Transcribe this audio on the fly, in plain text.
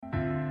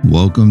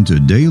Welcome to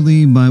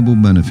Daily Bible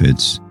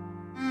Benefits.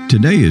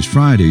 Today is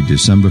Friday,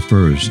 December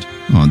 1st.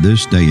 On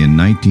this day in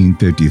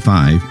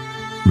 1955,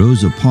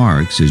 Rosa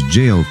Parks is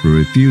jailed for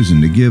refusing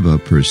to give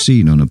up her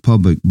seat on a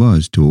public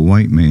bus to a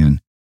white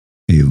man,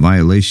 a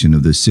violation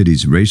of the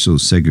city's racial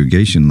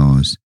segregation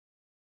laws.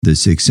 The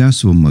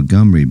successful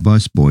Montgomery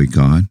bus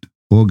boycott,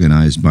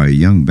 organized by a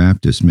young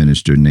Baptist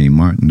minister named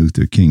Martin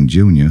Luther King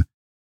Jr.,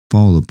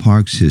 followed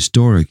Parks'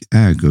 historic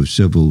act of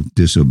civil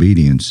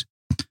disobedience.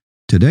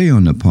 Today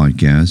on the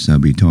podcast, I'll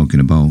be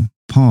talking about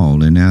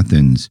Paul in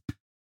Athens,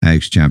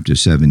 Acts chapter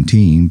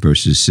 17,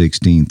 verses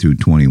 16 through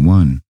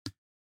 21.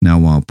 Now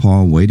while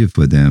Paul waited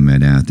for them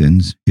at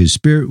Athens, his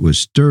spirit was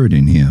stirred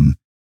in him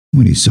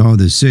when he saw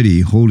the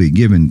city wholly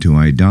given to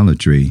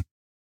idolatry.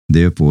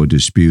 Therefore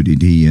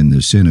disputed he in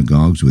the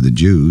synagogues with the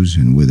Jews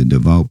and with the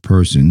devout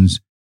persons,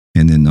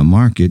 and in the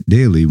market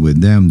daily with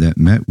them that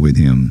met with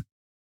him.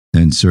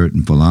 Then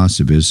certain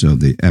philosophers of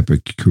the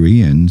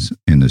Epicureans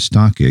and the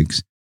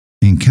Stoicks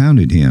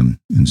encountered him,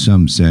 and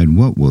some said,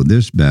 What will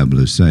this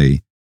babbler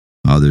say?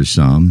 Others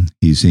some,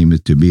 He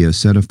seemeth to be a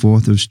setter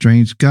forth of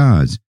strange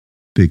gods,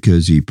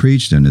 because he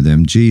preached unto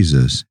them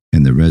Jesus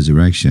and the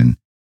resurrection.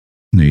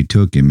 And they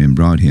took him and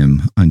brought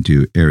him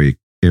unto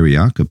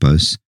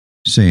Areopagus,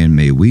 saying,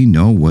 May we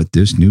know what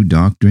this new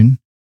doctrine,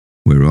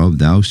 whereof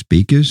thou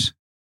speakest?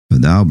 For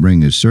thou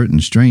bringest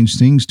certain strange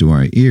things to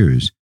our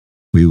ears.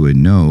 We would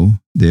know,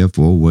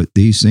 therefore, what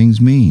these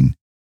things mean.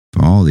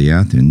 For all the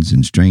Athenians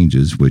and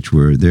strangers which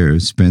were there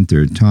spent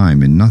their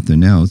time in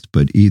nothing else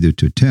but either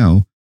to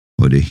tell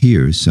or to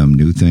hear some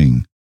new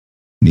thing.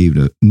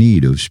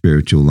 Need of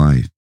spiritual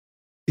life.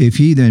 If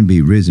ye then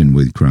be risen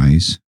with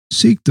Christ,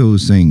 seek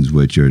those things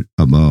which are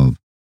above.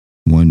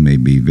 One may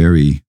be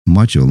very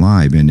much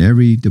alive in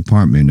every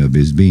department of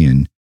his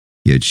being,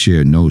 yet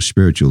share no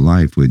spiritual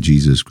life with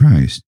Jesus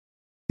Christ.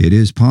 It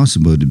is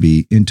possible to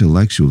be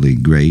intellectually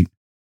great,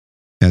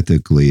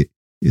 ethically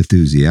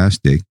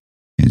enthusiastic,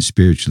 and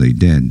spiritually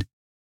dead.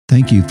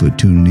 Thank you for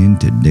tuning in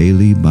to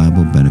Daily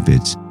Bible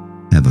Benefits.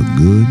 Have a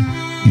good